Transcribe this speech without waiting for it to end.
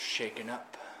shaken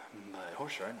up by a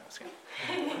horse ride.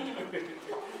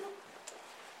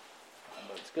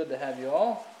 But it's good to have you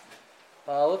all.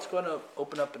 Let's go ahead and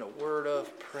open up in a word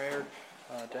of prayer.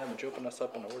 Dan, would you open us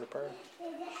up in a word of prayer?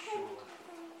 Sure.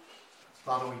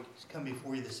 Father, we come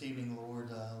before you this evening, Lord,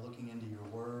 looking into your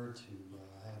word to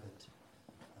have it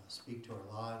speak to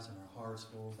our lives and our hearts,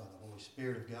 Lord, by the Holy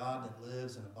Spirit of God that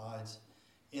lives and abides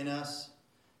in us.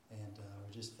 And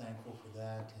we're just thankful for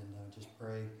that, and just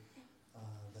pray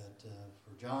that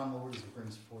for John, Lord, as he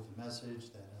brings forth a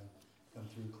message, that come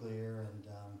through clear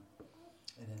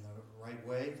and in the right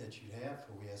way that you have,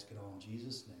 for we ask it all in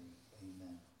Jesus' name.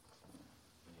 Amen.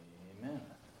 Amen.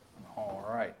 All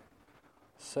right.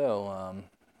 So,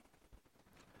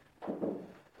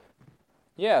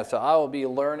 so I will be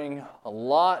learning a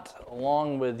lot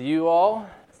along with you all.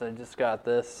 So I just got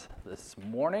this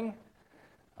morning.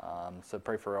 So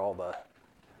pray for all the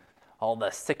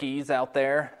sickies out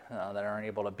there that aren't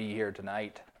able to be here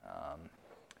tonight.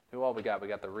 Who all we got? We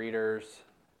got the readers,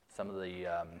 some of the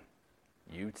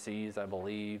Utsies, I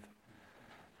believe,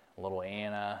 little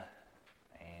Anna,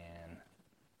 and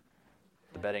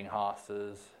the betting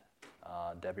hosses,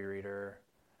 Debbie Reader.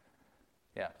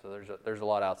 Yeah, so there's a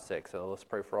lot out sick. So let's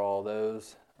pray for all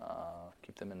those.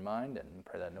 Keep them in mind and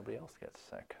pray that nobody else gets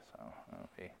sick. So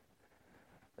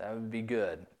that would be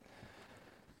good.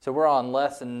 So we're on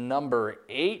lesson number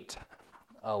 8,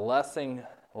 a lesson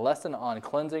on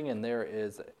cleansing, and there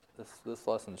is this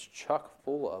lesson's chock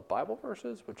full of Bible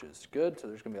verses, which is good. So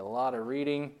there's going to be a lot of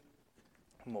reading,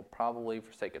 and we'll probably,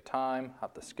 for sake of time,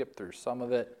 have to skip through some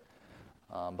of it.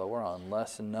 But we're on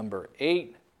lesson number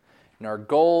 8, and our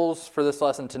goals for this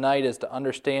lesson tonight is to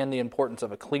understand the importance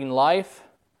of a clean life,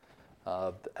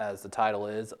 as the title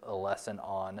is, a lesson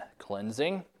on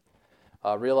cleansing.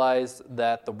 Realize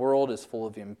that the world is full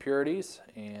of impurities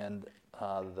and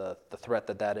the threat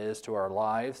that is to our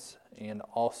lives, and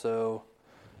also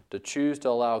to choose to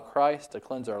allow Christ to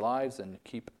cleanse our lives and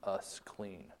keep us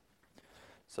clean.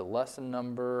 So lesson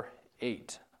number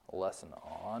 8, a lesson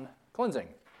on cleansing.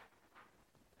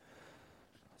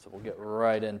 So we'll get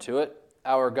right into it.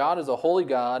 Our God is a holy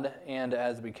God, and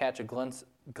as we catch a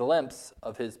glimpse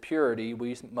of his purity,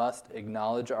 we must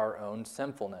acknowledge our own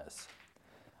sinfulness.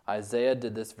 Isaiah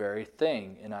did this very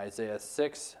thing. In Isaiah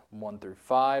 6,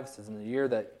 1-5, it says, "In the year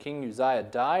that King Uzziah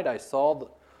died, I saw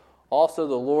also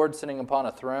the Lord sitting upon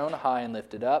a throne, high and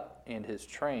lifted up, and his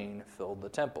train filled the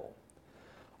temple.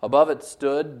 Above it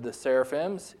stood the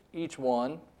seraphims. Each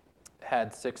one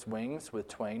had 6 wings. With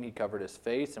twain he covered his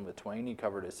face, and with twain he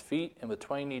covered his feet, and with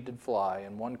twain he did fly.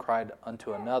 And one cried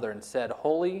unto another, and said,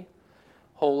 Holy,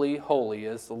 holy, holy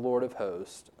is the Lord of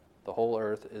hosts. The whole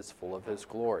earth is full of his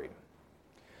glory.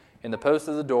 And the post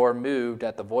of the door moved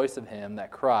at the voice of him that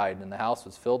cried, and the house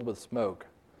was filled with smoke.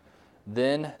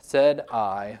 Then said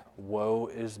I, Woe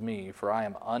is me, for I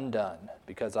am undone,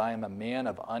 because I am a man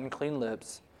of unclean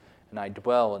lips, and I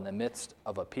dwell in the midst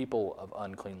of a people of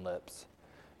unclean lips.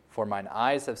 For mine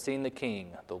eyes have seen the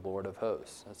King, the Lord of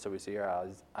hosts." And so we see here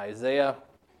Isaiah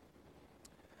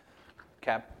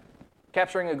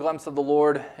capturing a glimpse of the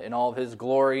Lord in all of his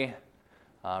glory.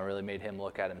 Really made him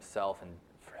look at himself and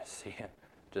see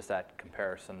just that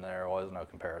comparison. There was no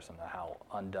comparison to how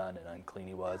undone and unclean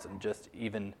he was, and just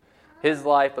even his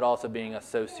life, but also being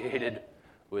associated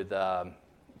with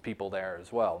people there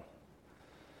as well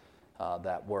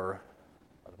that were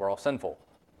all sinful.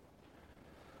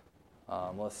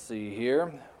 Let's see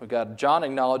here. We got John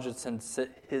acknowledges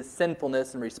his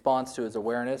sinfulness in response to his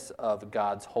awareness of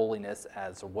God's holiness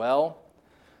as well.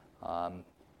 It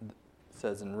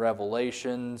says in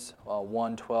Revelations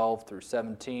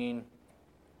 1:12-17.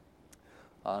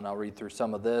 And I'll read through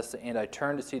some of this. "And I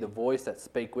turned to see the voice that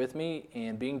spake with me,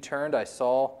 and being turned I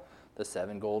saw the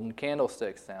 7 golden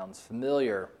candlesticks." Sounds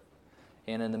familiar.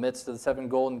 "And in the midst of the 7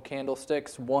 golden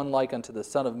candlesticks, one like unto the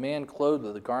Son of Man, clothed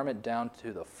with a garment down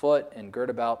to the foot, and girt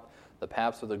about the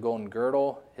paps with a golden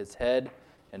girdle. His head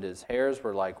and his hairs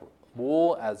were like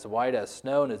wool, as white as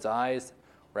snow, and his eyes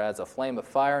were as a flame of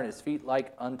fire, and his feet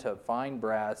like unto fine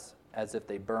brass, as if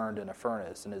they burned in a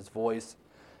furnace, and his voice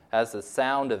as the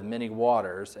sound of many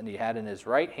waters. And he had in his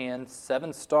right hand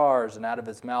 7 stars, and out of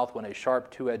his mouth went a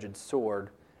sharp 2-edged sword,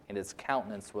 and his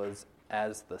countenance was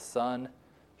as the sun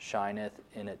shineth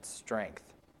in its strength.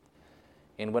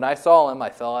 And when I saw him, I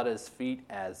fell at his feet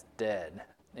as dead.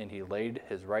 And he laid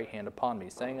his right hand upon me,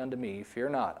 saying unto me, Fear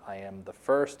not, I am the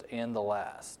first and the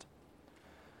last."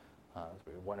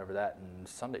 We went over that in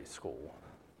Sunday school.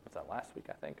 Was that last week,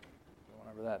 I think? We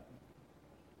went over that.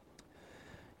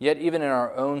 "Yet even in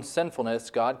our own sinfulness,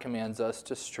 God commands us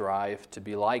to strive to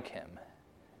be like him,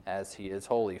 as he is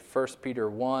holy." 1 Peter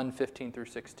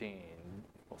 1:15-16.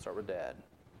 We'll start with Dad.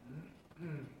 I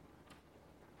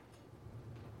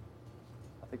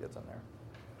think that's on there.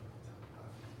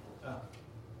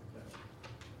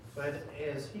 But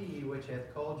as he which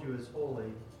hath called you is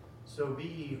holy, so be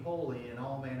ye holy in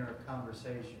all manner of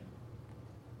conversation.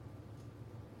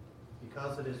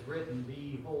 Because it is written, be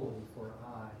ye holy, for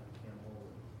I am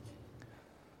holy.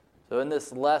 So in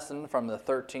this lesson from the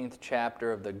 13th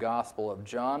chapter of the Gospel of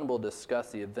John, we'll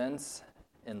discuss the events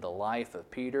in the life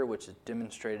of Peter, which has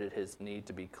demonstrated his need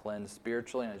to be cleansed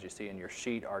spiritually. And as you see in your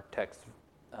sheet, our text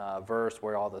verse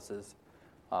where all this is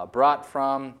brought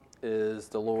from is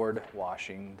the Lord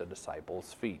washing the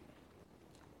disciples' feet.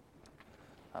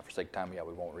 For sake of time, we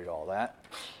won't read all that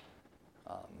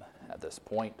at this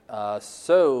point.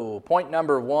 So, point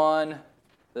number 1,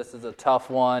 this is a tough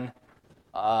one.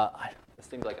 This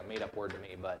seems like a made-up word to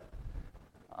me, but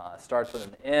starts with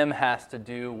an M, has to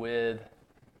do with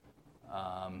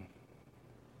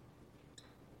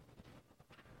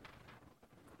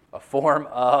a form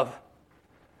of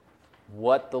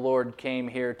what the Lord came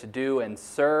here to do and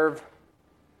serve.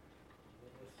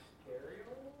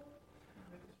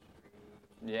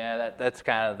 Yeah, that's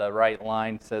kind of the right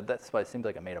line. So that's why it seems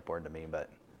like a made-up word to me, but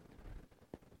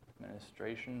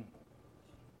administration.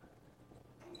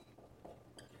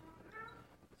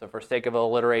 So for sake of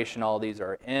alliteration, all these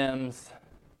are M's.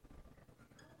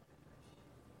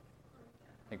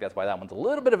 I think that's why that one's a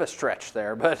little bit of a stretch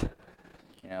there, but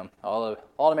all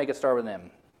to make it start with M.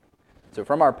 So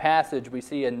from our passage, we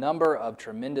see a number of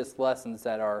tremendous lessons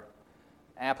that are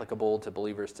applicable to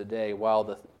believers today.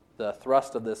 While the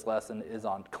thrust of this lesson is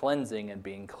on cleansing and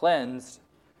being cleansed,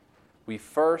 we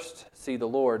first see the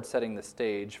Lord setting the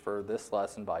stage for this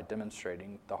lesson by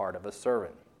demonstrating the heart of a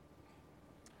servant.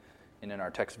 And in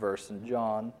our text verse in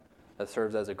John, that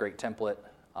serves as a great template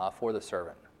for the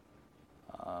servant,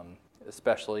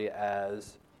 especially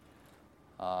as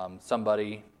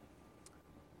somebody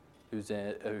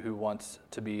who wants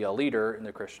to be a leader in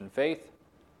the Christian faith.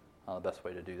 The best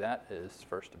way to do that is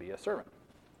first to be a servant.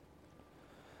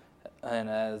 And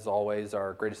as always,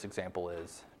 our greatest example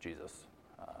is Jesus,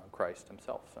 Christ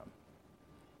himself. So.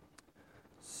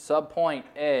 Subpoint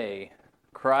A,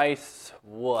 Christ's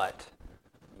what?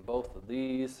 Both of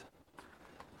these,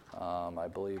 I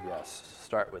believe, yes,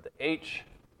 start with H.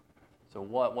 So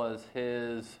what was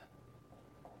his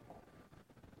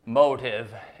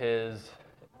motive, his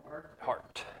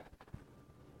heart?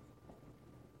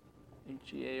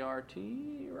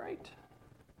 H-E-A-R-T, right?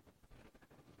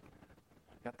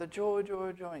 Got the joy.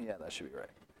 Yeah, that should be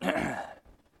right.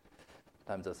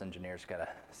 Sometimes us engineers gotta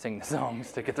sing the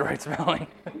songs to get the right spelling.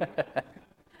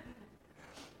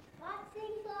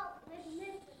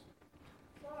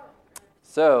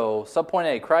 So, subpoint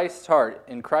A, Christ's heart.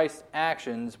 In Christ's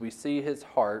actions, we see his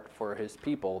heart for his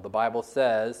people. The Bible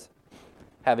says,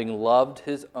 having loved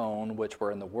his own which were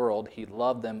in the world, he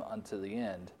loved them unto the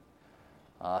end.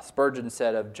 Spurgeon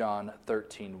said of John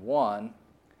 13:1,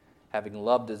 having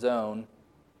loved his own,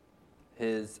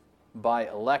 his by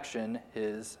election,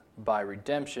 his by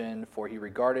redemption, for he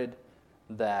regarded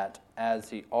that as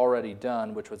he already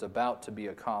done, which was about to be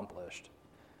accomplished.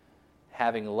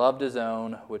 Having loved his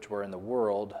own which were in the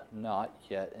world, not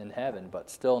yet in heaven, but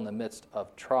still in the midst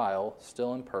of trial,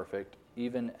 still imperfect,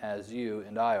 even as you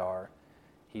and I are,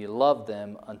 he loved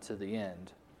them unto the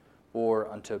end, or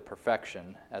unto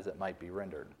perfection, as it might be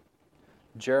rendered.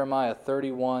 Jeremiah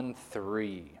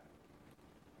 31:3.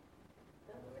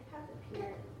 The Lord hath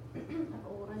appeared of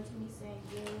old unto me, saying,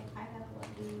 Yea, I have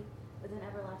loved thee with an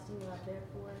everlasting love,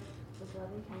 therefore with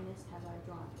loving kindness have I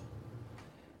drawn thee.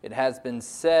 It has been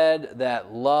said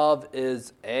that love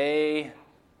is a Action.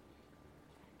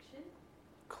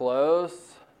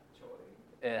 Close.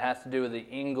 It has to do with the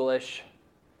English,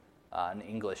 an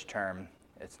English term.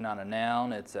 It's not a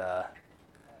noun, it's a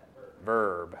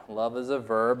verb. Love is a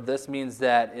verb. This means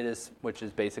that it is, which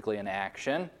is basically an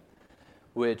action,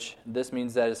 which this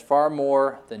means that it's far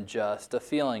more than just a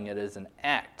feeling. It is an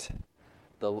act.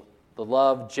 The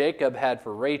love Jacob had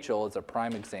for Rachel is a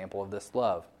prime example of this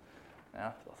love.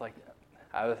 Now, it's like,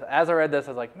 as I read this,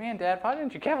 I was like, man, Dad, why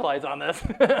didn't you capitalize on this?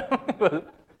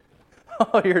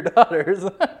 All your daughters.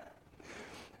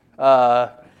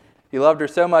 He loved her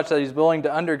so much that he's willing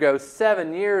to undergo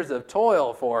 7 years of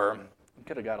toil for her. He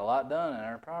could have got a lot done in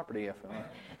our property if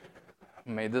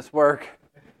we made this work.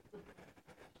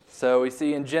 So we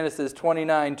see in Genesis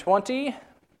 29:20.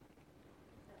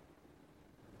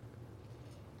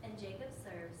 And Jacob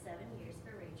served 7 years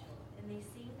for Rachel, and they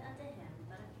seemed unto him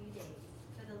but a few days,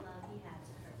 for the love he had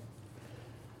to her.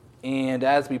 And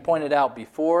as we pointed out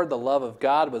before, the love of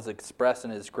God was expressed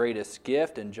in his greatest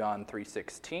gift in John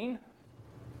 3:16.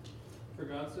 For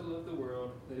God so loved the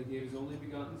world that he gave his only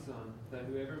begotten Son, that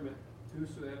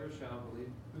whosoever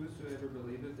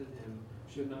believeth in him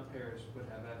should not perish, but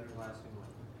have everlasting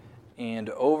life. And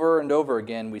over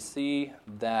again, we see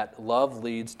that love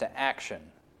leads to action.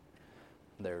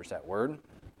 There's that word.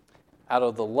 Out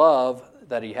of the love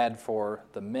that he had for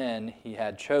the men he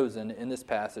had chosen in this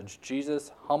passage, Jesus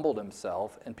humbled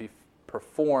himself and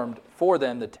performed for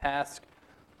them the task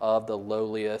of the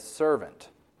lowliest servant.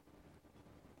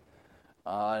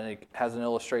 And it has an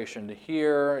illustration to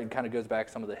here. It kind of goes back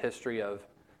some of the history of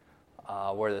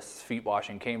where this feet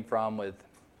washing came from, with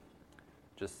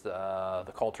just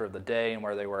the culture of the day and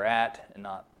where they were at, and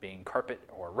not being carpet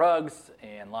or rugs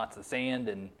and lots of sand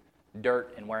and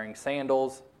dirt and wearing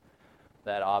sandals.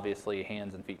 That obviously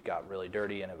hands and feet got really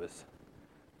dirty, and it was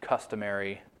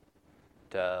customary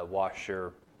to wash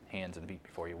your hands and feet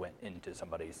before you went into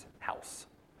somebody's house.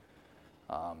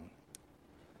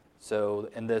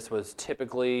 And this was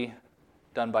typically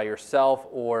done by yourself,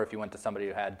 or if you went to somebody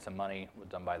who had some money, it was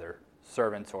done by their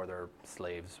servants or their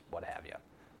slaves, what have you.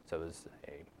 So it was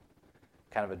a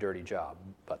kind of a dirty job,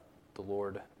 but the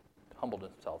Lord humbled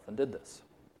himself and did this.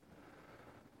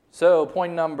 So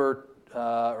point number,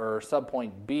 or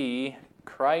subpoint B,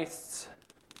 Christ's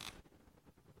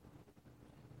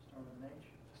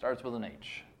starts with an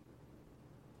H.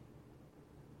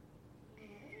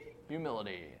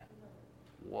 Humility.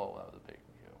 Whoa, that was a big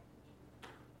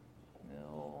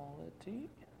humility.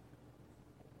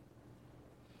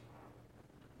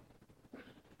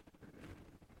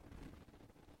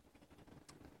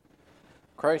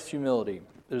 Christ's humility.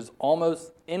 It is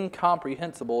almost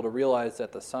incomprehensible to realize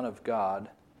that the Son of God,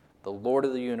 the Lord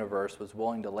of the universe, was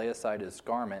willing to lay aside his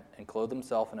garment and clothe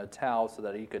himself in a towel so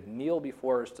that he could kneel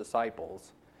before his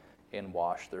disciples and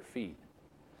wash their feet.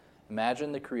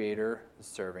 Imagine the Creator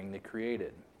serving the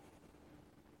created.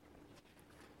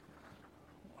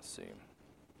 Let's see.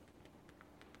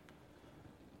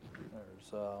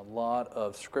 There's a lot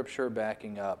of scripture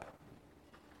backing up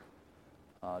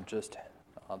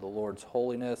the Lord's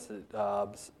holiness.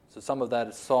 So some of that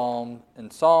is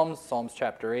Psalms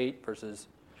chapter 8, verses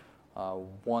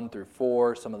 1 through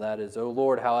 4. Some of that is, O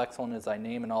Lord, how excellent is thy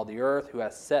name in all the earth, who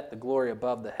hast set the glory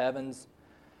above the heavens.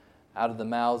 Out of the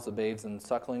mouths of babes and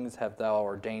sucklings have thou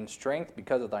ordained strength.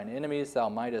 Because of thine enemies thou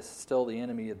mightest still the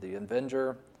enemy of the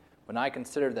avenger. When I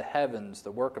consider the heavens,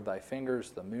 the work of thy fingers,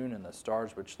 the moon and the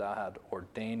stars which thou hast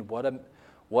ordained,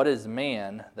 what is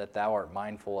man that thou art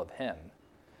mindful of him,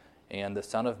 and the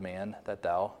Son of Man that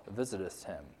thou visitest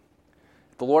him?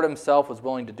 If the Lord himself was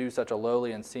willing to do such a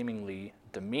lowly and seemingly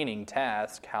demeaning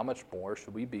task, how much more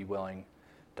should we be willing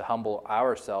to humble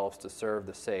ourselves to serve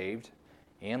the saved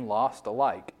and lost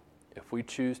alike? If we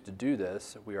choose to do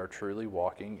this, we are truly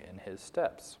walking in his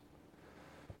steps.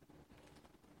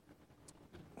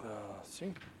 Let's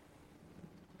see.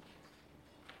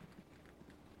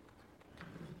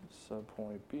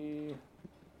 Subpoint B.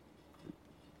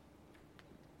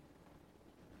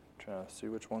 Trying to see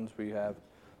which ones we have.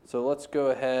 So let's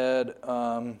go ahead.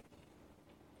 I'll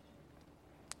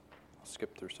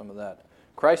skip through some of that.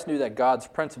 Christ knew that God's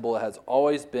principle has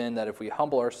always been that if we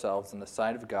humble ourselves in the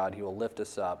sight of God, he will lift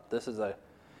us up. This is a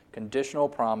conditional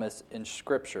promise in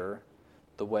Scripture.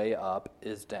 The way up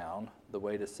is down. The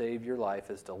way to save your life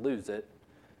is to lose it.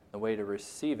 The way to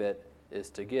receive it is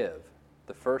to give.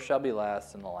 The first shall be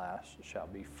last, and the last shall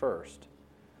be first.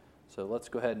 So let's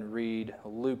go ahead and read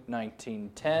Luke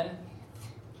 19:10.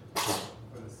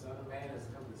 For the Son of Man has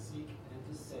come to seek and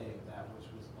to save that which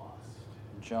was lost.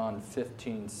 John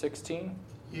 15:16.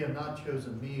 Ye have not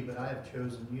chosen me, but I have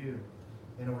chosen you,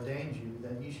 and ordained you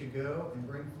that ye should go and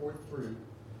bring forth fruit,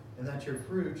 and that your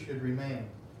fruit should remain,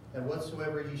 that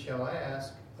whatsoever ye shall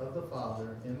ask of the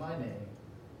Father in my name,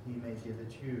 he may give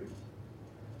it you.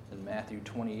 In Matthew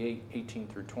 28:18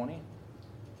 through 20.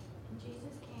 And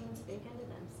Jesus came and spake unto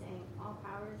them, saying, All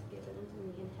power is given unto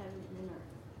me in heaven and in earth.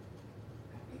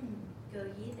 Go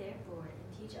ye therefore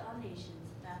and teach all nations,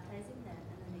 baptizing them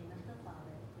in the name of the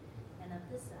Father, and of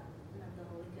the Son, and of the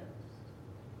Holy Ghost.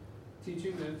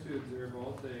 Teaching them to observe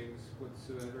all things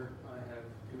whatsoever I have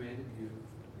commanded you,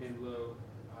 and lo,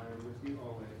 I am with you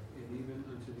always, and even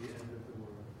unto the end of the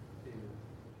world. Amen.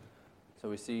 So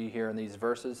we see here in these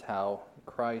verses how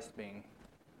Christ, being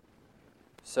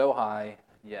so high,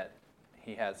 yet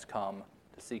he has come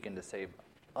to seek and to save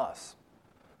us.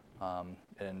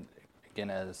 And again,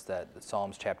 as that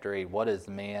Psalms chapter 8, what is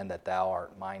man that thou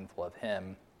art mindful of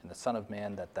him, and the Son of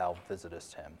Man that thou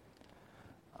visitest him?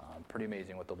 Pretty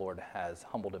amazing what the Lord has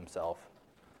humbled himself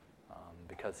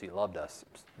because he loved us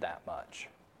that much.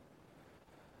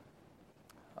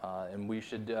 And we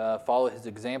should follow his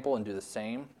example and do the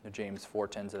same. James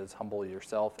 4:10 says, "Humble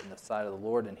yourself in the sight of the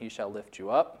Lord, and he shall lift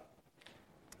you up."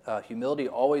 Humility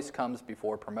always comes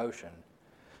before promotion.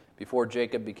 Before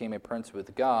Jacob became a prince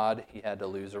with God, he had to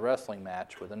lose a wrestling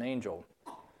match with an angel.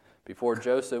 Before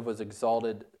Joseph was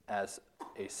exalted as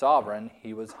a sovereign,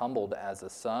 he was humbled as a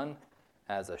son,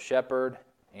 as a shepherd,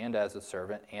 and as a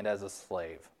servant, and as a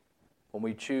slave. When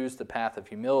we choose the path of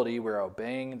humility, we're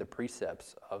obeying the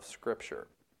precepts of Scripture.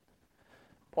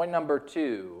 Point number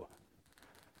 2.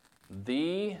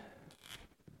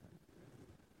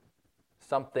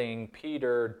 Something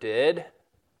Peter did,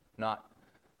 not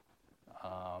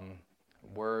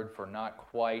word for not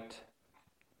quite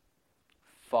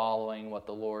following what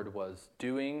the Lord was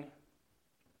doing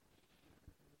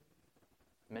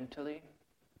mentally.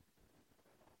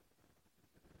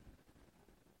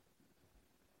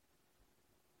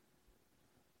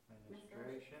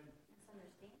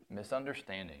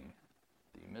 Misunderstanding.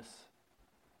 The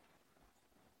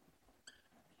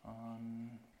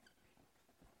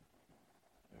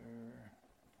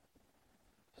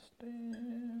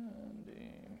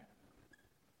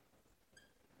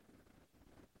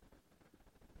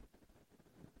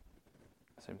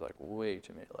Seems like way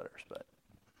too many letters, but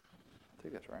I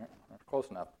think that's right.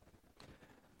 Close enough.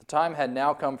 The time had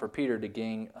now come for Peter to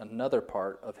gain another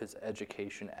part of his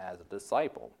education as a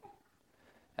disciple.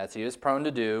 As he is prone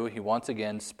to do, he once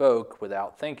again spoke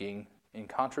without thinking and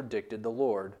contradicted the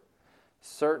Lord,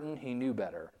 certain he knew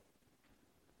better.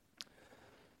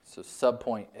 So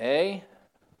subpoint A,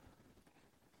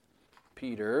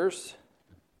 Peter's,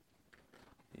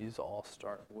 these all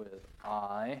start with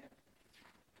I.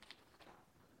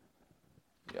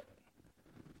 Yep.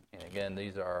 And again,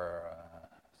 these are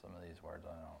some of these words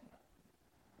I don't.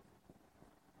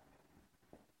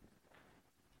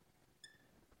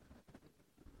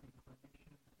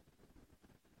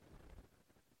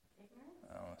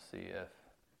 I want to see if.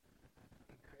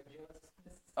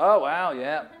 Oh, wow,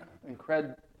 yeah.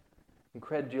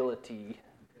 Incredulity.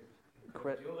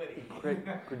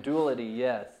 Credulity,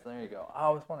 yes. There you go. Oh, I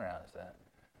was wondering how to say that.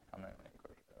 I'm not going to.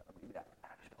 Yeah,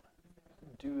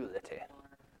 credulity.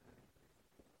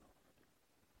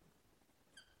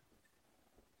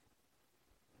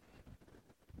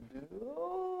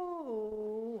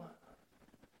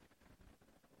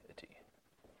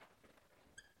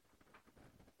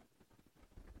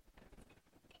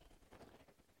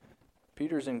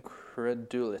 Peter's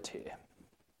incredulity.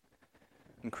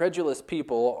 Incredulous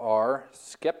people are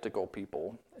skeptical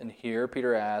people. And here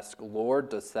Peter asks, "Lord,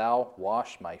 dost thou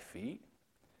wash my feet?"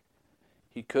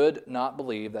 He could not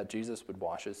believe that Jesus would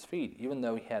wash his feet, even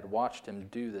though he had watched him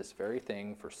do this very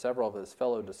thing for several of his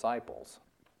fellow disciples.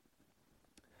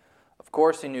 Of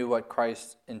course, he knew what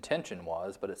Christ's intention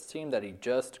was, but it seemed that he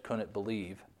just couldn't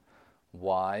believe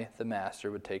why the master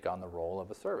would take on the role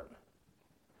of a servant.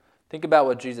 Think about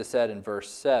what Jesus said in verse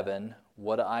 7,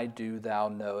 "What I do thou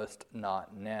knowest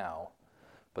not now,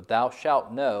 but thou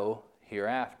shalt know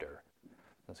hereafter."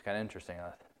 That's kind of interesting.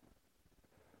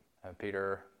 And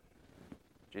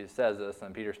Jesus says this,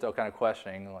 and Peter's still kind of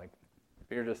questioning, like,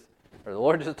 the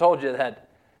Lord just told you that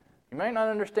you might not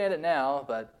understand it now,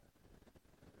 but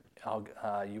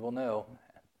you will know.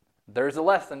 There's a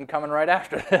lesson coming right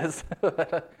after this.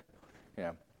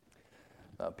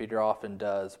 Peter often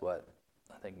does what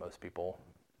I think most people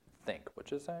think,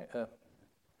 which is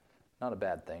not a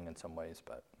bad thing in some ways,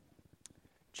 but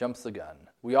jumps the gun.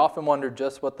 We often wonder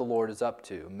just what the Lord is up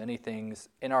to. Many things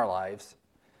in our lives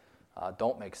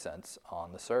don't make sense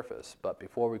on the surface, but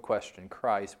before we question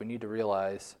Christ, we need to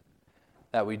realize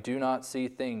that we do not see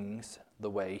things the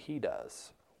way he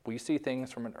does. We see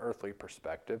things from an earthly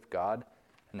perspective. God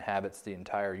inhabits the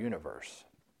entire universe.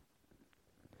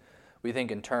 We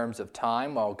think in terms of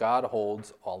time, while God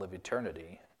holds all of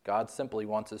eternity. God simply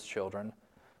wants his children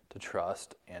to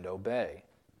trust and obey.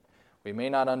 We may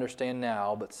not understand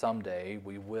now, but someday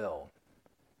we will.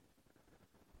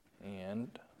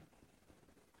 And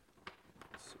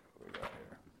let's see what we got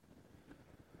here.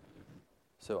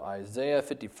 So Isaiah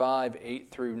 55,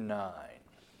 8 through 9.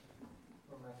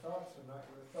 For my thoughts are not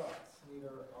your thoughts,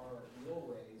 neither are your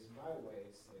ways my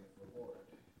ways, saith the Lord.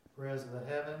 For as the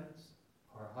heavens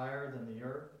are higher than the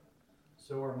earth,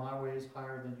 so are my ways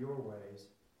higher than your ways,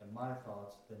 and my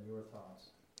thoughts than your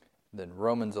thoughts. Then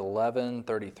Romans 11,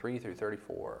 33 through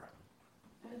 34.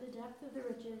 Oh, the depth of the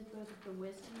riches, both of the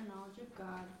wisdom and knowledge of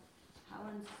God, how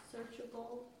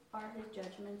unsearchable are his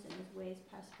judgments and his ways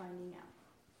past finding out.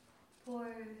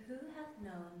 For who hath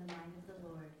known the mind of the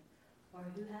Lord, or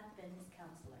who hath been his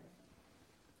counselor?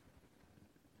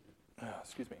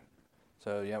 Excuse me.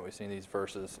 So, yeah, we've seen these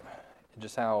verses.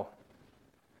 Just how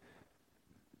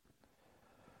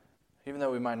even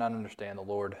though we might not understand, the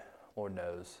Lord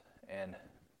knows. And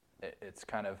it's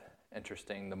kind of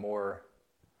interesting. The more,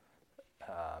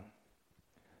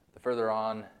 the further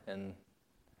on in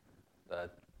the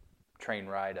train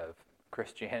ride of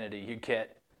Christianity you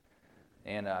get,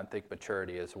 and I think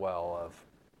maturity as well, of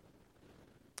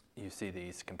you see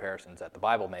these comparisons that the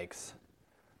Bible makes,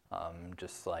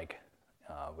 just like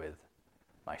with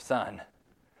my son.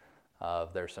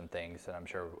 There's some things, and I'm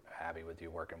sure Abby, with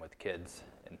you working with kids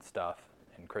and stuff,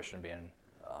 and Christian being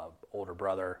older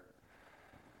brother,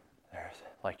 there's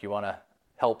like you want to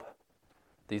help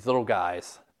these little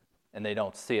guys, and they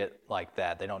don't see it like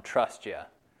that. They don't trust you,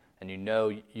 and you know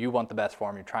you want the best for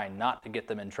them. You're trying not to get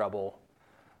them in trouble.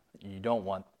 You don't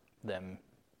want them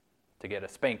to get a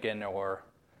spanking, or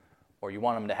you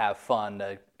want them to have fun,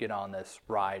 to get on this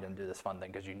ride and do this fun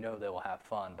thing, because you know they will have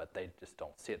fun, but they just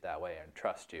don't see it that way and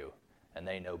trust you, and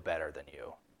they know better than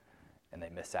you, and they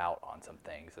miss out on some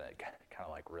things, and it kind of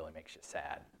like really makes you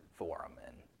sad for them.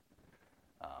 And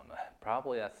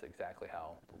probably that's exactly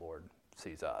how the Lord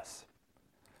sees us.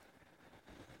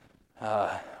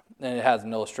 And it has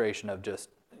an illustration of just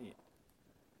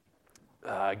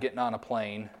getting on a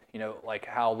plane, like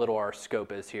how little our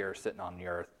scope is here sitting on the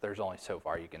earth. There's only so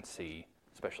far you can see,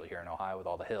 especially here in Ohio with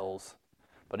all the hills.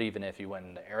 But even if you went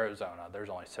into Arizona, there's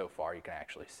only so far you can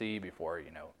actually see before,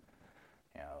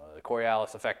 the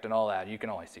Coriolis effect and all that. You can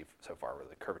only see so far with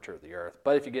the curvature of the earth.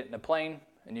 But if you get in a plane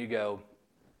and you go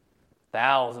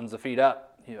thousands of feet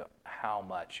up, how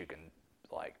much you can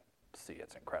see.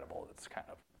 It's incredible. It's kind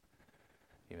of,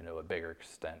 even to a bigger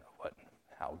extent,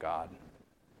 how God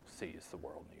sees the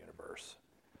world and the universe.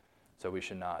 So we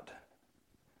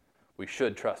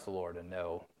should trust the Lord and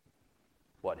know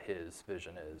what his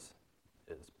vision is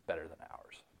better than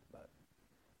ours, but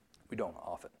we don't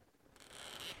often.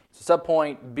 So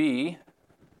subpoint B.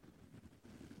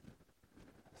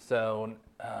 So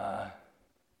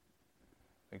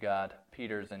we got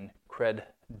Peter's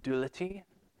incredulity.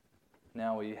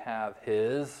 Now we have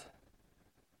his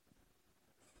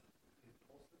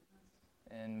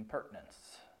impertinence.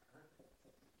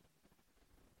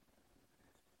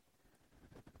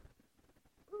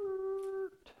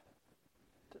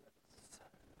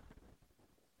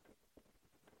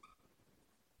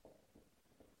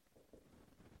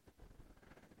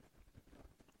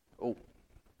 Oh,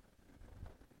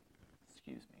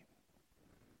 excuse me.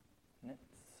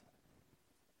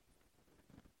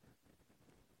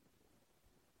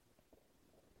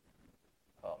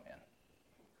 Oh man,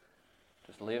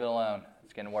 just leave it alone.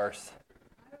 It's getting worse.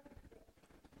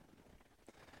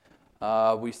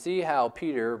 We see how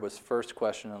Peter was first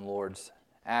questioning the Lord's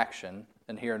action,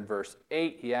 and here in verse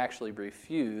 8, he actually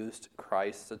refused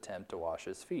Christ's attempt to wash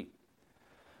his feet.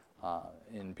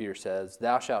 And Peter says,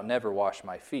 "Thou shalt never wash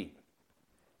my feet."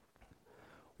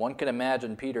 One can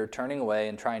imagine Peter turning away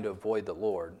and trying to avoid the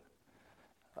Lord.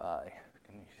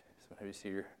 Can you see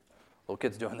your little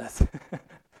kids doing this?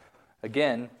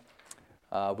 Again,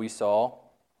 we saw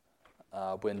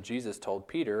when Jesus told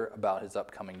Peter about his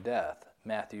upcoming death.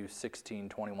 Matthew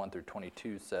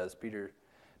 16:21-22 says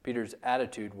Peter's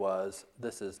attitude was,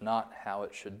 "This is not how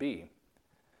it should be."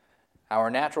 Our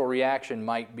natural reaction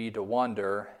might be to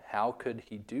wonder, how could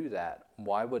he do that?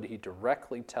 Why would he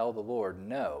directly tell the Lord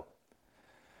no?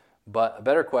 But a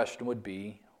better question would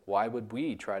be, why would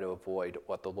we try to avoid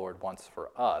what the Lord wants for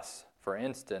us? For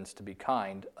instance, to be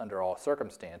kind under all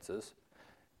circumstances,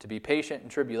 to be patient in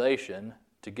tribulation,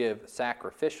 to give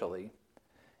sacrificially,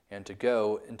 and to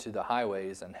go into the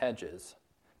highways and hedges,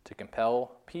 to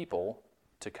compel people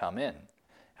to come in.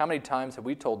 How many times have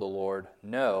we told the Lord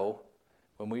no,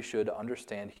 when we should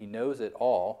understand he knows it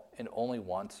all and only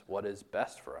wants what is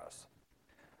best for us?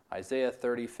 Isaiah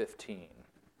 30:15.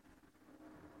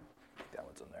 I think that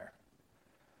one's in there.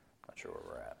 Not sure where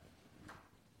we're at.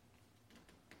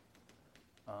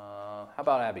 How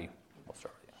about Abby? We'll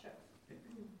start with you. Sure.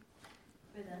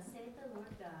 For thus saith the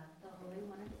Lord God, the Holy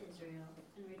One of Israel,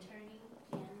 in returning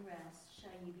and rest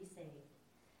shall ye be saved.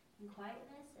 In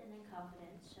quietness and in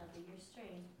confidence shall be your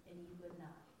strength, and ye would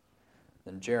not.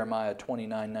 Then Jeremiah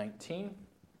 29:19.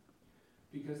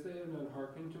 Because they have not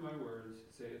hearkened to my words,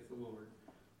 saith the Lord,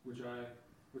 which I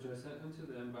sent unto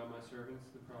them by my servants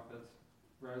the prophets,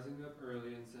 rising up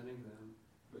early and sending them,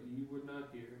 but ye would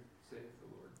not hear, saith the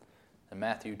Lord. And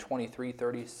Matthew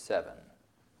 23:37.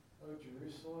 O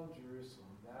Jerusalem,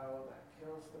 Jerusalem, thou that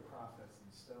killest the prophets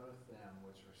and stonest them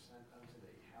which were sent unto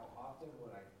thee, how often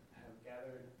would I have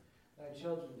gathered thy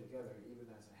children together, even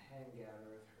as a hen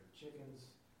gathereth her chickens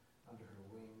under her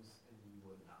wings, and ye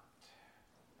would not.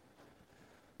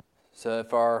 So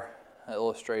if our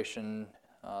illustration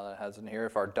that has in here,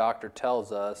 if our doctor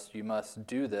tells us you must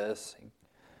do this,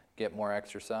 get more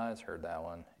exercise, heard that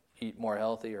one. Eat more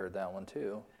healthy, heard that one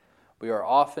too. We are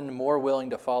often more willing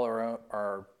to follow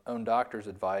our own doctor's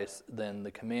advice than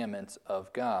the commandments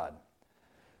of God.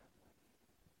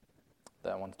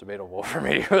 That one's debatable for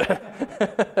me.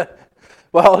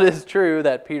 While it is true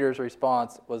that Peter's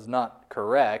response was not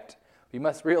correct, we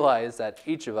must realize that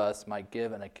each of us might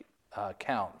give an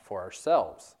account for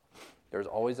ourselves. There's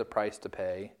always a price to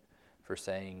pay for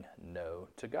saying no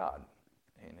to God.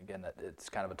 And again, it's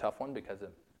kind of a tough one because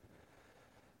it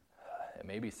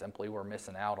may be simply we're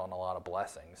missing out on a lot of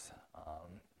blessings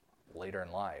later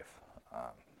in life.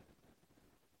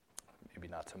 Maybe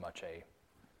not so much a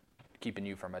keeping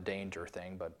you from a danger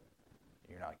thing, but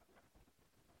you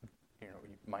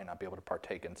might not be able to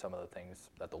partake in some of the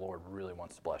things that the Lord really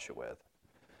wants to bless you with.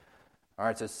 All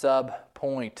right, so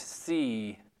sub-point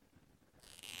C.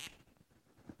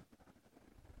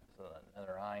 So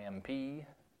another IMP.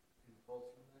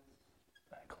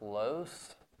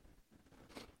 Close.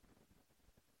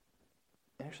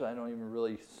 Actually, I don't even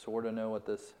really sort of know what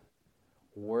this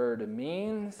word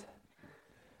means,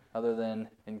 other than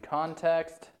in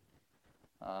context.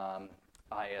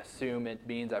 I assume it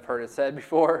means, I've heard it said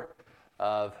before,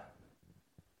 of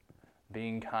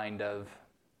being kind of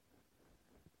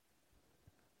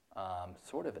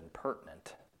sort of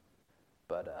impertinent,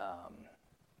 but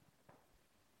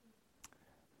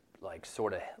like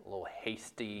sort of a little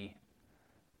hasty,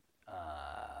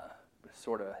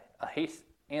 sort of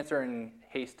answering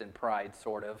haste and pride,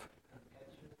 sort of.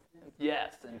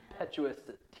 Yes,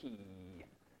 impetuosity.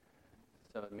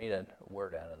 So it made a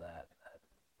word out of that.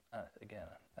 Again,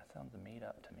 that sounds made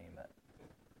up to me, but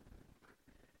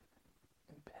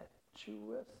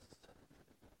impetuous.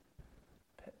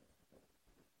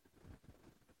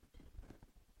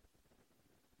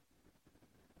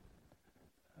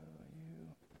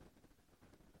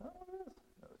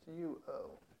 It's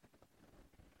U-O.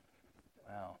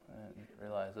 Wow, I didn't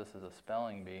realize this is a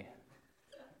spelling bee.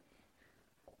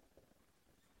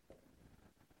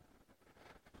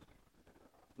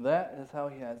 That is how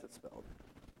he has it spelled.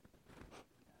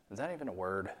 Is that even a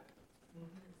word?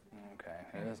 Okay,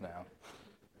 it is now.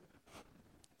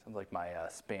 Sounds like my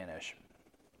Spanish.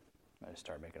 I just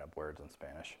started making up words in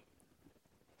Spanish.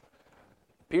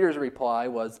 Peter's reply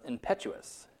was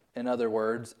impetuous. In other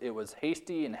words, it was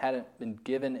hasty and hadn't been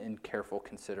given in careful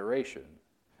consideration.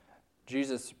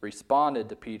 Jesus responded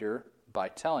to Peter by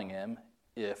telling him,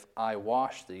 "If I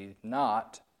wash thee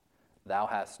not, thou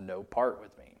hast no part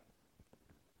with me."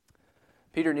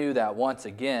 Peter knew that once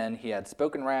again he had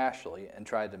spoken rashly and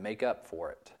tried to make up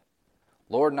for it.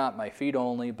 "Lord, not my feet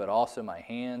only, but also my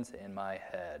hands and my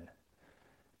head."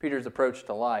 Peter's approach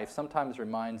to life sometimes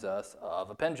reminds us of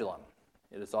a pendulum.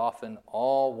 It is often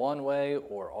all one way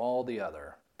or all the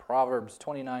other. Proverbs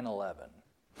 29:11.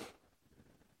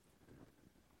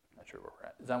 Not sure where we're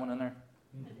at. Is that one in there?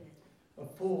 A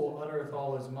fool uttereth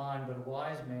all his mind, but a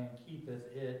wise man keepeth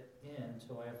it in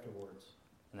till afterwards.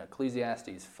 In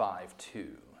Ecclesiastes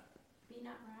 5:2. Be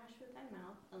not rash with thy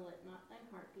mouth, and let not thine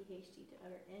heart be hasty to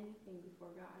utter anything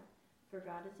before God. For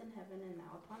God is in heaven and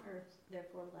thou upon earth,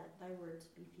 therefore let thy words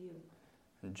be few.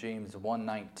 In James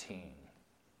 1:19.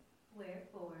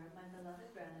 Wherefore, my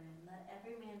beloved brethren, let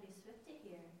every man be swift to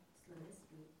hear, slow to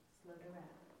speak, slow to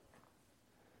wrath.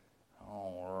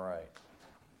 All right.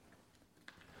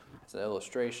 It's an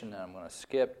illustration that I'm going to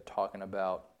skip, talking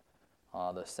about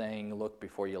the saying, "Look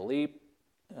before you leap,"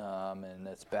 and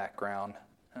its background.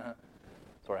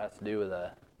 Sort of has to do with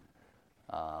an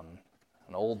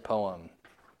old poem.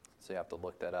 So you have to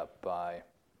look that up by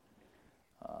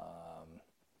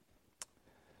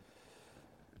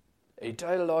a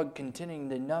dialogue containing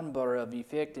the number of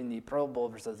effect in the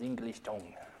Proverbs of English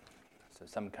tongue. So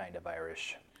some kind of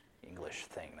Irish English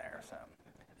thing there. So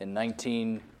in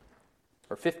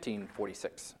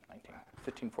 1546.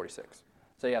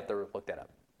 So you have to look that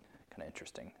up. Kind of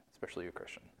interesting, especially you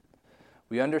Christian.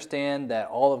 We understand that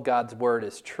all of God's word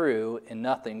is true and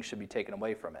nothing should be taken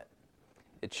away from it.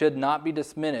 It should not be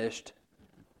diminished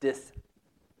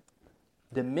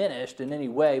in any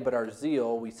way, but our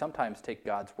zeal, we sometimes take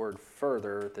God's word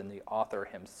further than the author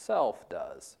himself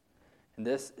does. And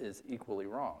this is equally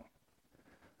wrong.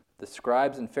 The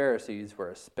scribes and Pharisees were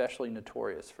especially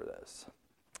notorious for this.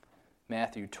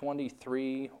 Matthew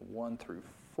 23, 1 through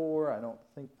 4. I don't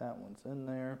think that one's in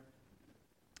there.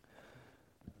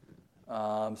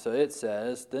 So it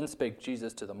says, "Then spake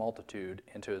Jesus to the multitude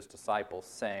and to his disciples,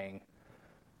 saying,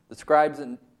 The scribes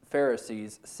and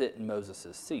Pharisees sit in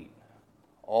Moses' seat.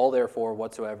 All therefore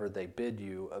whatsoever they bid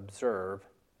you observe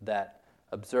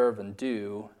and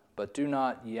do, but do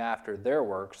not ye after their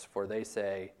works, for they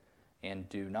say, and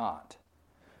do not.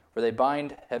 For they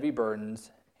bind heavy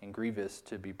burdens and grievous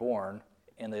to be borne,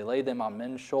 and they lay them on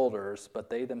men's shoulders, but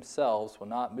they themselves will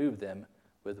not move them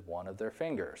with one of their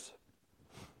fingers.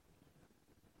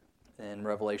 In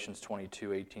Revelations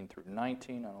 22:18 through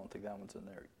 19, I don't think that one's in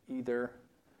there either.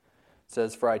 It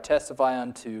says, For I testify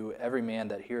unto every man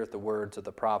that heareth the words of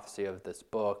the prophecy of this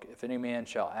book, if any man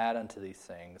shall add unto these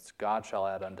things, God shall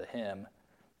add unto him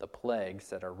the plagues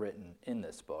that are written in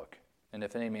this book. And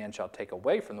if any man shall take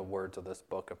away from the words of this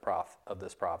book of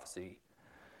this prophecy,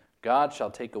 God shall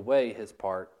take away his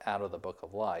part out of the book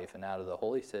of life and out of the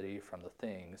holy city from the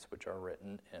things which are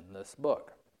written in this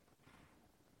book.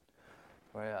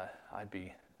 Well, I'd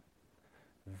be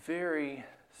very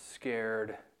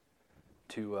scared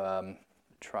to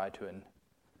try to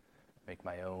make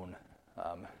my own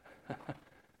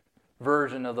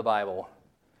version of the Bible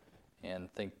and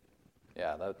think,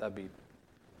 yeah, that'd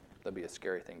be a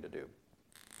scary thing to do,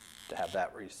 to have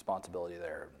that responsibility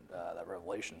there, that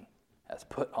Revelation has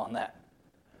put on that.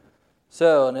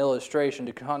 So, an illustration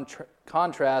to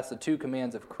contrast the two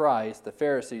commands of Christ, the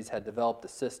Pharisees had developed a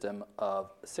system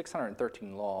of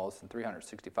 613 laws and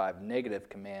 365 negative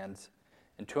commands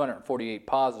and 248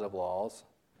 positive laws.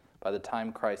 By the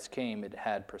time Christ came, it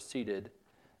had preceded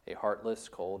a heartless,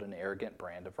 cold, and arrogant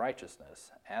brand of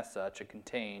righteousness. As such, it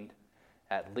contained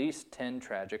at least 10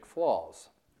 tragic flaws.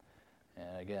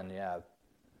 And again, yeah,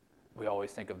 we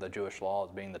always think of the Jewish law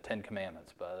as being the 10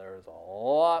 Commandments, but there's a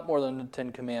lot more than the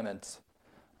 10 Commandments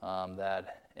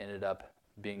that ended up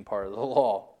being part of the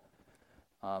law.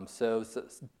 So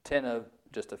 10 of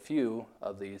just a few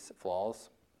of these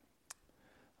flaws.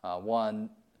 One,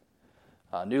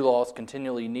 new laws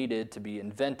continually needed to be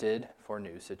invented for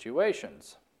new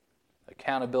situations.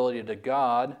 Accountability to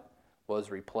God was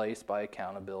replaced by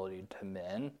accountability to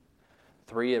men.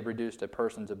 3, it reduced a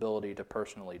person's ability to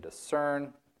personally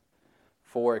discern.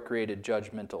 4, it created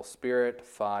judgmental spirit.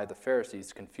 5, the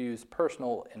Pharisees confused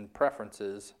personal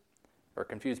preferences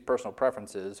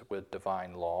with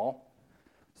divine law.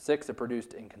 6, it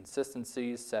produced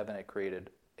inconsistencies. 7, it created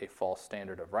a false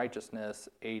standard of righteousness.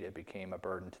 8, it became a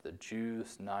burden to the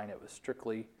Jews. 9, it was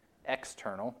strictly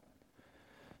external.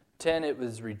 10, it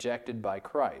was rejected by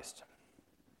Christ.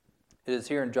 It is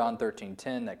here in John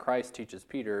 13:10 that Christ teaches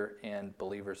Peter and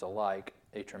believers alike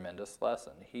a tremendous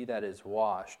lesson. He that is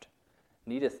washed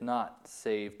needeth not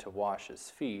save to wash his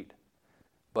feet,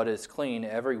 but is clean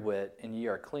every whit, and ye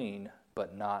are clean,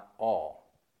 but not all.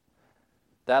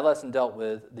 That lesson dealt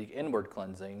with the inward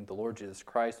cleansing. The Lord Jesus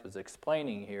Christ was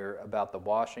explaining here about the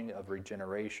washing of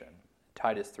regeneration.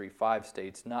 Titus 3:5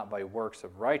 states, not by works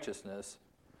of righteousness,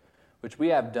 which we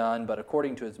have done, but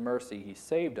according to his mercy he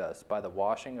saved us by the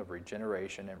washing of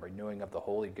regeneration and renewing of the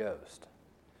Holy Ghost.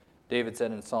 David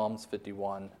said in Psalms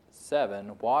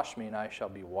 51:7, wash me and I shall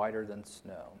be whiter than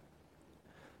snow.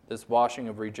 This washing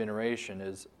of regeneration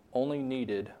is only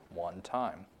needed one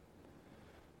time.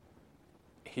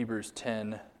 Hebrews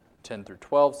 10:10 through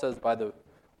 12 says, by the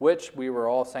which we were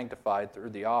all sanctified through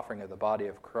the offering of the body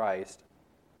of Christ,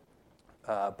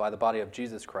 by the body of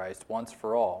Jesus Christ, once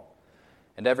for all.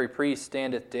 And every priest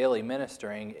standeth daily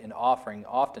ministering and offering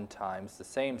oftentimes the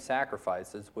same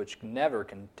sacrifices which never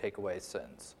can take away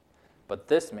sins. But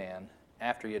this man,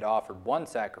 after he had offered one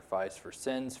sacrifice for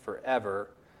sins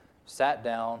forever, sat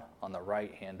down on the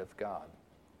right hand of God.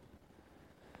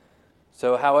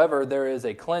 So, however, there is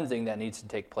a cleansing that needs to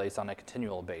take place on a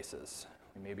continual basis.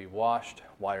 We may be washed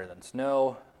whiter than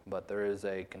snow, but there is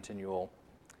a continual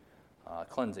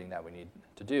cleansing that we need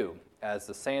to do. As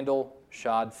the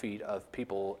sandal-shod feet of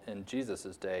people in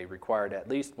Jesus' day required at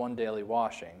least one daily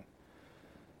washing,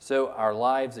 so our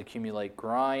lives accumulate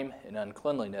grime and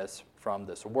uncleanliness from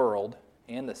this world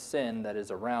and the sin that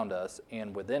is around us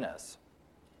and within us,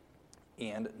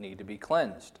 and need to be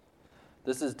cleansed.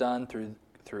 This is done through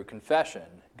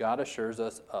confession. God assures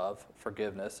us of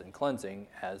forgiveness and cleansing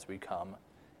as we come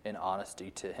in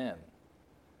honesty to him.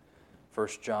 1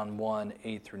 John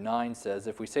 1:8 through 9 says,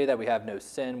 if we say that we have no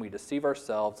sin, we deceive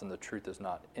ourselves and the truth is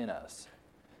not in us.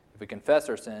 If we confess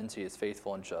our sins, he is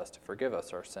faithful and just to forgive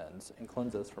us our sins and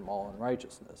cleanse us from all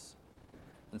unrighteousness.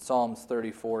 In Psalms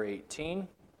 34:18,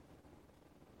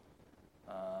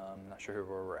 I'm not sure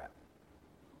where we're at.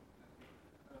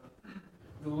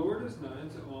 The Lord is nigh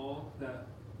to all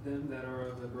them that are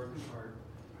of a broken heart,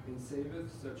 and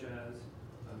saveth such as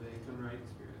of a contrite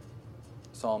spirit.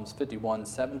 Psalms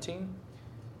 51:17.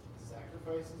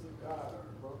 Sacrifices of God are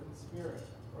a broken spirit,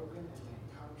 broken and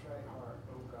a contrite heart,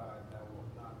 O God, thou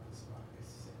wilt not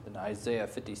despise. Then Isaiah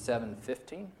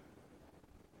 57:15.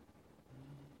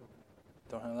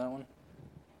 Don't have that one?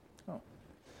 Oh.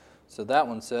 So that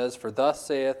one says, "For thus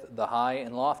saith the high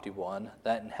and lofty one,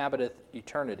 that inhabiteth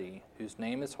eternity, whose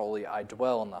name is holy, I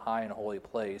dwell in the high and holy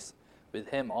place, with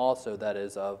him also that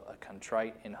is of a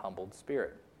contrite and humbled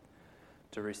spirit,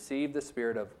 to receive the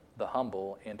spirit of the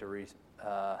humble, and to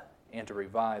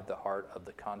revive the heart of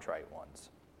the contrite ones."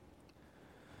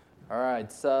 All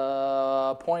right,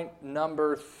 so point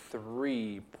number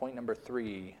three.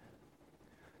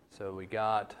 So we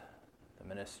got the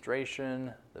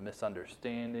ministration, the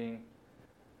misunderstanding,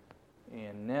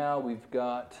 and now we've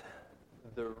got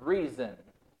the reason.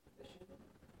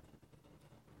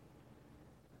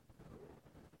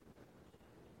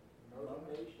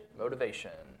 Motivation.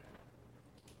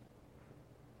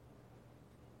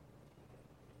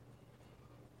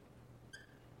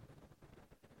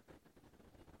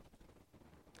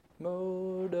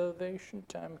 Motivation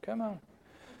time, come on.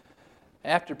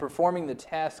 After performing the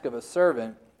task of a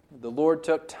servant, the Lord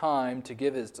took time to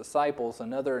give his disciples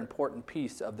another important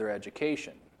piece of their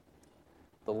education.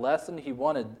 The lesson he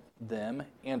wanted them,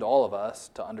 and all of us,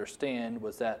 to understand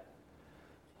was that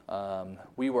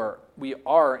we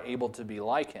are able to be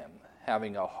like him,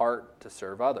 having a heart to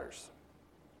serve others.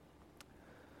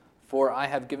 "For I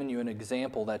have given you an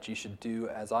example that you should do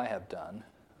as I have done,"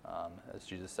 as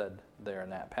Jesus said there in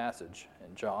that passage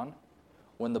in John.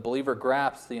 When the believer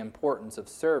grasps the importance of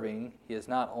serving, he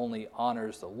not only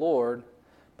honors the Lord,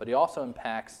 but he also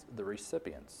impacts the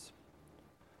recipients.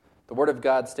 The Word of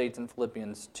God states in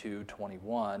Philippians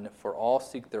 2:21, "For all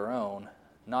seek their own,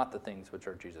 not the things which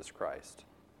are Jesus Christ."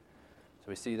 So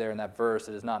we see there in that verse,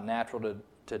 it is not natural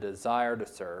to desire to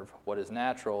serve. What is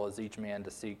natural is each man to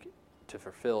seek to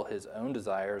fulfill his own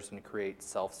desires and create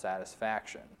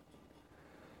self-satisfaction.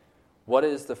 What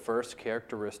is the first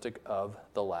characteristic of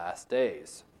the last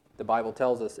days? The Bible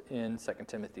tells us in 2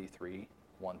 Timothy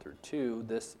 3:1-2,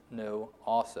 "This know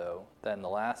also, that in the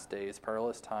last days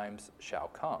perilous times shall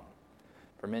come.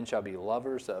 For men shall be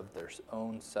lovers of their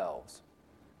own selves."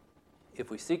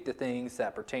 If we seek the things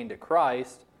that pertain to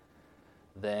Christ,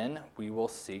 then we will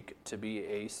seek to be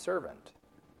a servant.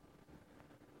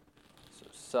 So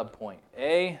subpoint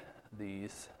A,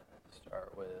 these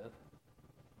start with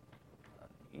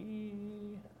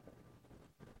E.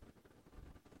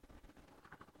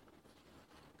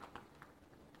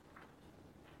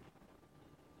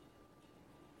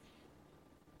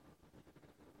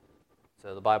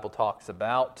 So the Bible talks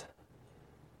about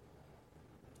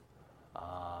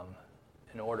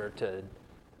in order to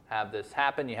have this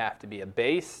happen, you have to be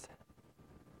abased.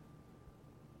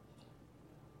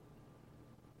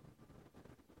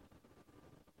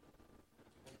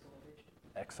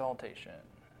 Exaltation.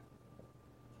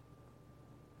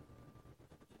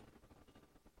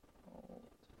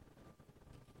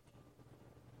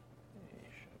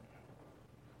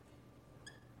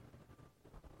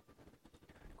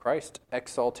 Christ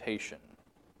exaltation.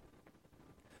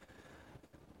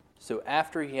 So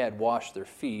after he had washed their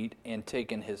feet and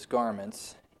taken his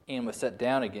garments and was set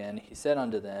down again, he said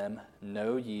unto them,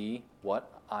 "Know ye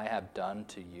what I have done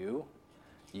to you?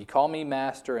 Ye call me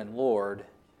Master and Lord,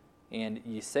 and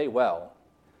ye say well,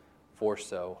 for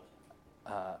so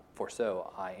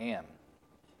I am."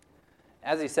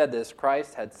 As he said this,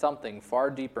 Christ had something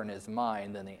far deeper in his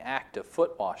mind than the act of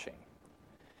foot washing.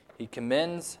 He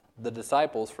commends the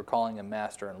disciples for calling him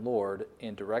Master and Lord,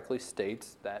 and directly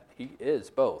states that he is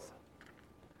both.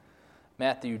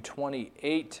 Matthew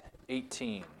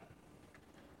 28:18.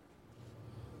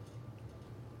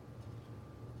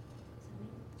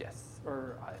 Yes,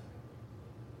 or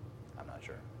I'm not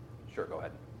sure. Sure, go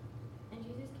ahead. And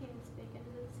Jesus came and spake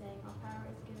unto them, saying, All power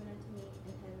is given unto me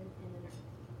in heaven and in earth.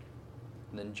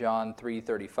 And then John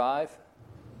 3:35.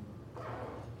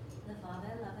 The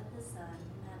Father loveth the Son,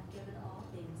 and hath given all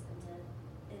things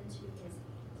into his hand.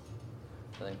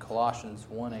 And then Colossians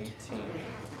 1:18.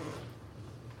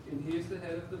 And he is the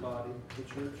head of the body, the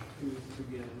church, who is the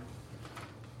beginning,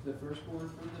 the firstborn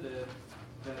from the dead,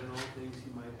 that in all things he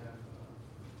might have.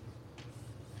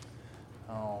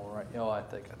 All right. Oh, I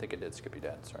think I did skip you,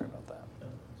 Dad. Sorry about that.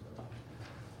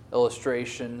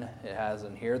 Illustration it has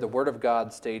in here. The Word of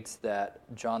God states that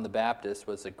John the Baptist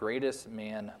was the greatest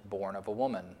man born of a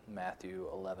woman, Matthew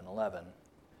 11:11.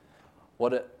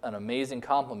 What an amazing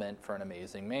compliment for an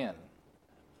amazing man.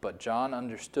 But John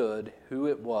understood who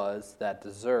it was that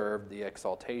deserved the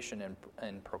exaltation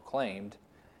and proclaimed,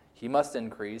 "He must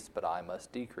increase, but I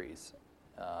must decrease,"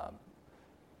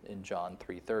 in John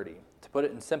 3:30. To put it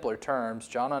in simpler terms,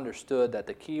 John understood that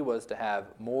the key was to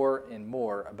have more and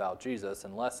more about Jesus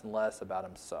and less about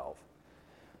himself.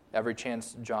 Every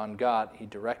chance John got, he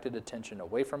directed attention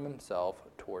away from himself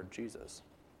toward Jesus.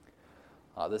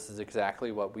 This is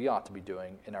exactly what we ought to be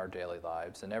doing in our daily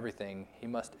lives. In everything, he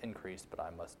must increase, but I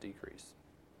must decrease.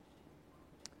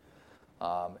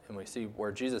 And we see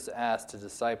where Jesus asked his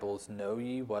disciples, "Know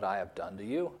ye what I have done to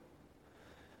you?"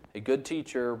 A good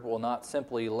teacher will not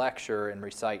simply lecture and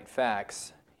recite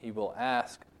facts. He will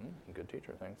ask, good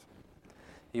teacher, thanks.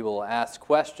 He will ask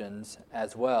questions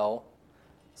as well,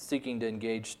 seeking to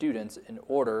engage students in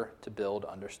order to build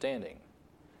understanding.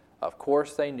 Of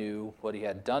course, they knew what he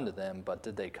had done to them, but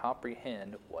did they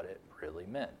comprehend what it really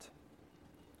meant?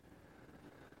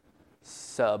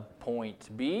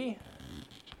 Subpoint B.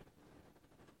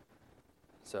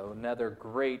 So another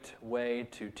great way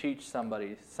to teach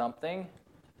somebody something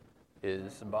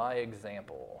is by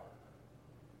example.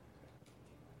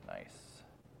 Nice.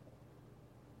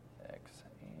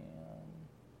 Example.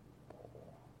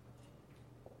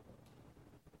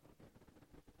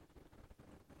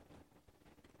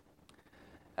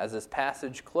 As this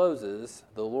passage closes,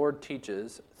 the Lord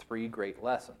teaches 3 great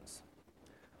lessons.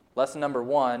 Lesson number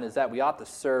 1 is that we ought to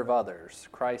serve others.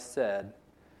 Christ said,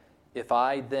 "If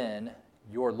I then,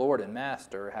 your Lord and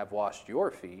Master, have washed your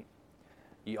feet,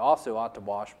 ye also ought to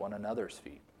wash one another's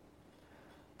feet."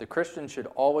 The Christian should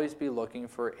always be looking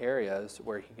for areas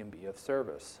where he can be of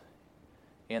service.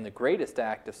 And the greatest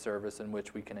act of service in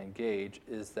which we can engage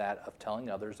is that of telling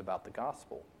others about the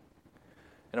gospel.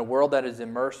 In a world that is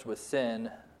immersed with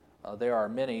sin, there are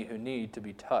many who need to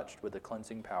be touched with the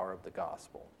cleansing power of the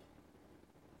gospel.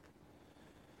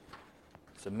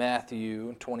 So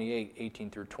Matthew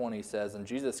 28:18-20 says, "And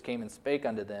Jesus came and spake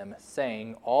unto them,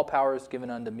 saying, All power is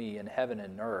given unto me in heaven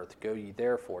and earth. Go ye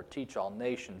therefore, teach all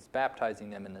nations,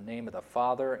 baptizing them in the name of the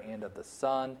Father, and of the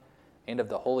Son, and of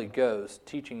the Holy Ghost,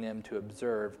 teaching them to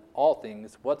observe all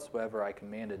things whatsoever I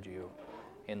commanded you.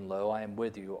 And lo, I am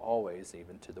with you always,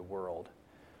 even to the world,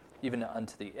 even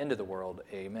unto the end of the world.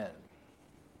 Amen."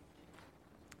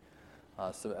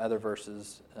 So other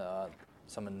verses,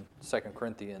 some in 2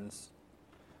 Corinthians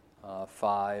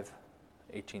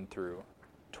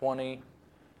 5:18-20,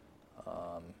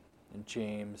 and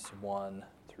James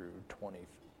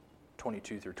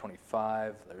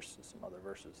 1:22-25. There's some other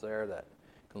verses there that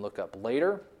you can look up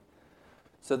later.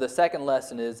 So the second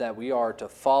lesson is that we are to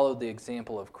follow the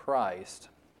example of Christ.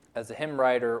 As the hymn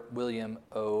writer William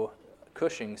O.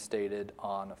 Cushing stated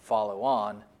on Follow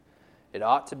On, it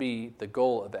ought to be the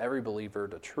goal of every believer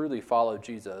to truly follow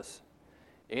Jesus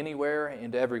anywhere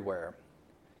and everywhere.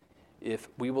 If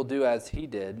we will do as he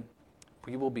did,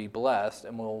 we will be blessed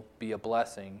and will be a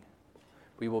blessing.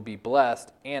 We will be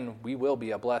blessed and we will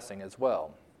be a blessing as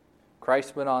well.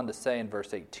 Christ went on to say in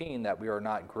verse 18 that we are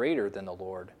not greater than the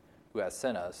Lord who has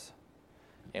sent us,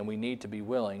 and we need to be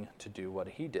willing to do what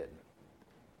he did.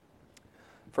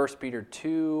 1 Peter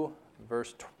 2,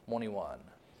 verse 21.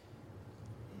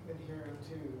 Even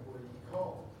hereunto were ye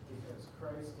called, because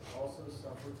Christ also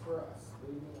suffered for us,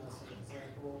 leaving us an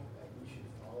example that we should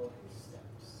follow his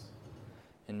steps.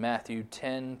 In Matthew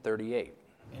 10:38.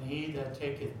 And he that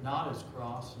taketh not his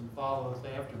cross and followeth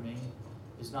after me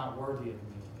is not worthy of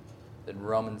me. Then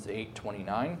Romans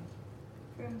 8:29.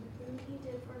 From whom he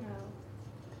did foreknow,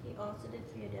 he also did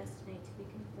predestinate to be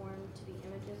conformed to the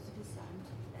images of his Son,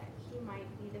 that he might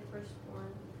be the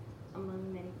firstborn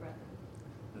among many brethren.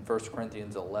 In 1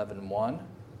 Corinthians 11:1.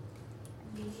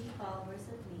 Be ye followers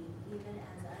of me, even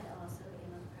as I also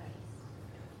am of Christ.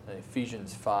 And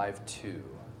Ephesians 5:2.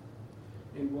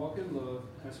 And walk in love,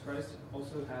 as Christ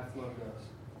also hath loved us,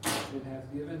 and hath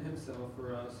given himself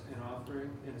for us an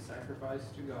offering and a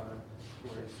sacrifice to God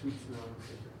for a sweet-smelling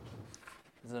Savior.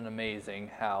 Isn't it amazing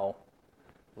how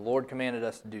the Lord commanded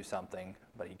us to do something,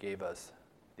 but he gave us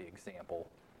the example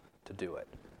to do it.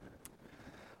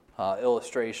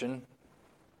 Illustration.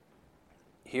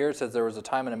 Here it says there was a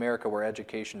time in America where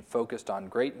education focused on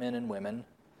great men and women,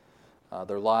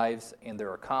 their lives, and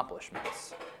their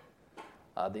accomplishments.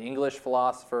 The English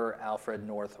philosopher Alfred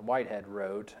North Whitehead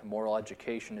wrote, "Moral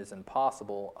education is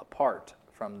impossible apart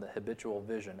from the habitual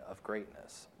vision of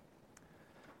greatness."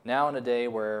 Now in a day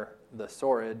where the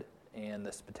sordid and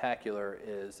the spectacular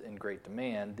is in great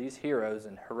demand, these heroes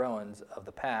and heroines of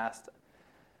the past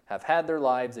have had their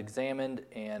lives examined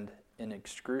and in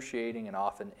excruciating and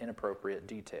often inappropriate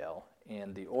detail,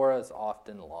 and the aura is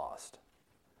often lost.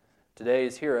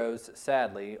 Today's heroes,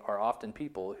 sadly, are often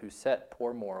people who set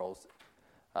poor morals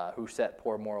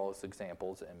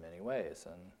examples in many ways.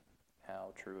 And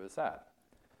how true is that?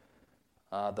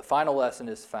 The final lesson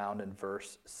is found in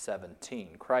verse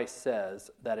 17. Christ says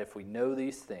that if we know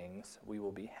these things, we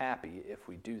will be happy if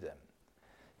we do them.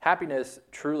 Happiness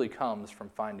truly comes from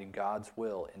finding God's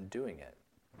will in doing it.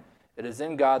 It is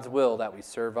in God's will that we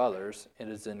serve others. It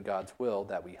is in God's will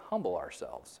that we humble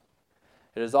ourselves.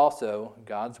 It is also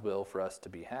God's will for us to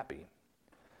be happy.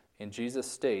 And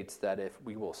Jesus states that if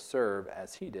we will serve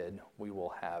as he did, we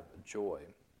will have joy.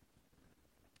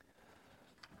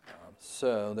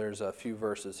 So there's a few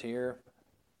verses here.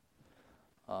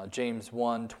 James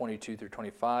 1:22 through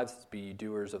 25 says, "Be ye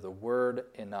doers of the word,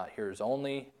 and not hearers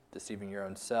only, deceiving your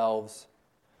own selves."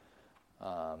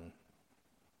 And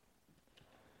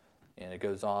it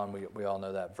goes on, we all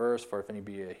know that verse. "For if any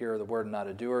be a hearer of the word and not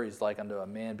a doer, he's like unto a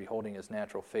man beholding his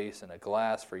natural face in a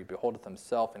glass. For he beholdeth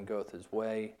himself and goeth his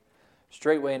way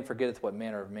straightway, and forgetteth what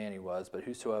manner of man he was. But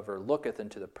whosoever looketh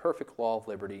into the perfect law of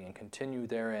liberty, and continue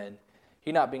therein,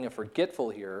 he not being a forgetful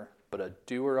hearer, but a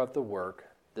doer of the work,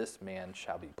 this man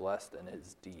shall be blessed in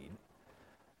his deed."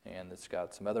 And it's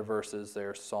got some other verses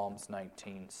there, Psalms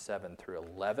 19:7 through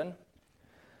 11.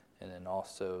 And then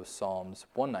also Psalms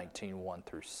 119, 1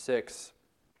 through 6.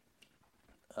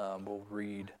 We'll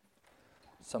read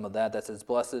some of that. That says,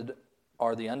 "Blessed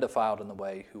are the undefiled in the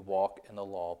way, who walk in the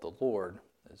law of the Lord."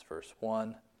 That's verse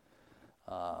 1.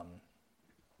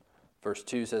 Verse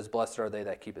 2 says, "Blessed are they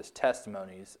that keep his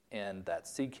testimonies, and that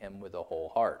seek him with a whole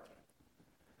heart."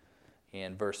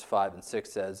 And verse 5 and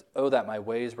 6 says, "O that my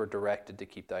ways were directed to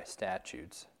keep thy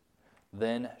statutes.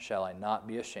 Then shall I not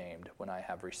be ashamed when I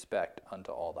have respect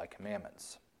unto all thy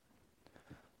commandments."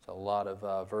 So a lot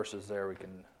of verses there we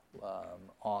can,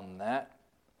 on that,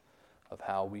 of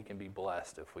how we can be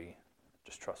blessed if we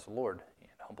just trust the Lord and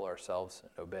humble ourselves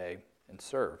and obey and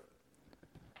serve.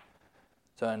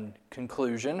 So in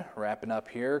conclusion, wrapping up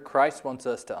here, Christ wants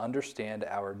us to understand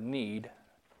our need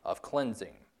of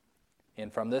cleansing.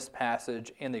 And from this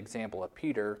passage and the example of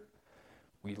Peter,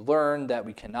 we learn that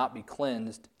we cannot be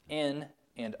cleansed in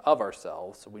and of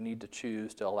ourselves, so we need to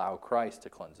choose to allow Christ to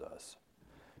cleanse us.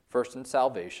 First in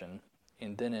salvation,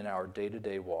 and then in our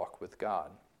day-to-day walk with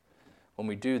God. When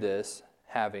we do this,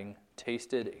 having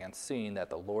tasted and seen that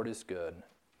the Lord is good,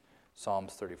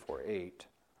 Psalms 34:8,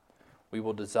 we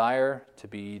will desire to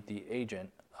be the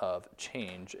agent of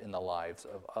change in the lives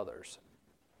of others.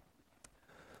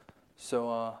 So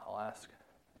I'll ask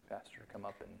Pastor to come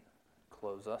up and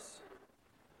close us.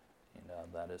 And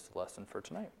that is the lesson for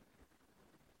tonight.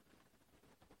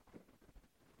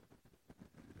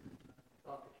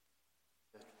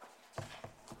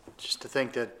 Just to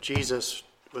think that Jesus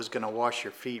was going to wash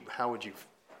your feet, how would you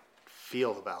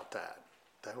feel about that?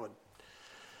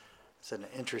 It's an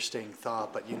interesting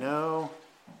thought, but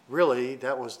really,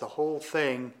 that was the whole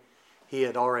thing he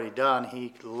had already done.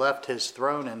 He left his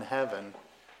throne in heaven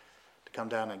to come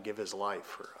down and give his life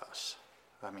for us.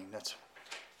 I mean, that's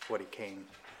what he came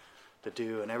to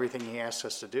do, and everything he asks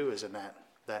us to do is in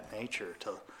that nature,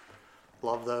 to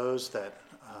love those that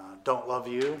don't love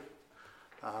you.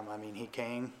 He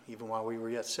came even while we were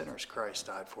yet sinners. Christ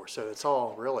died for. So it's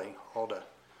all really all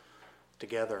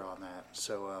together on that.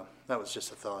 So that was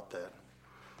just a thought that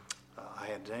I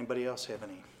had. Did anybody else have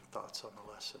any thoughts on the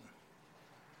lesson?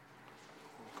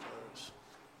 We'll close.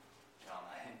 John,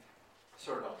 I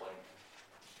sort of like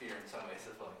Peter in some ways.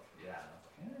 It's like, yeah,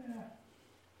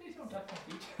 please don't touch my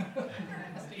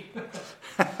feet.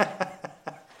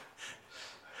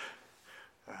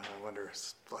 I wonder,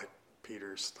 it's like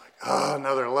Peter's like,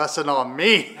 another lesson on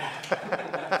me.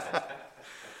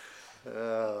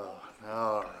 Oh,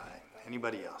 all right.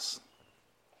 Anybody else?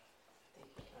 I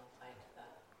think we don't like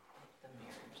the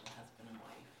marriage, the husband and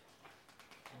wife,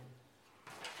 and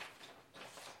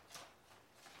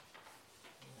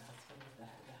the husband is the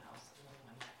head of the house and the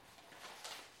wife.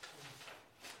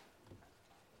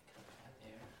 Cut that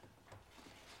there.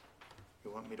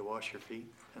 You want me to wash your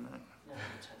feet tonight? No,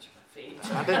 touch my feet.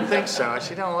 I didn't think so.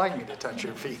 She don't like me to touch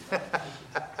her feet.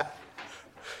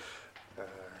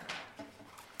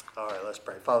 All right, let's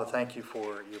pray. Father, thank you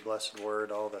for your blessed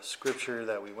word, all the scripture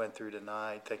that we went through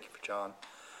tonight. Thank you for John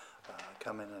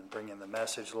coming and bringing the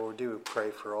message. Lord, do pray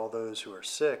for all those who are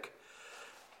sick,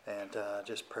 and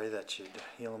just pray that you'd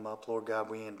heal them up. Lord God,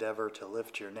 we endeavor to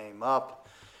lift your name up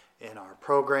in our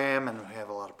program, and we have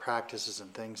a lot of practices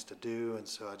and things to do, and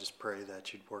so I just pray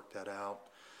that you'd work that out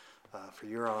for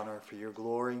your honor, for your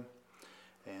glory,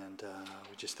 and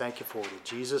we just thank you for it. In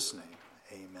Jesus' name,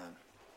 amen.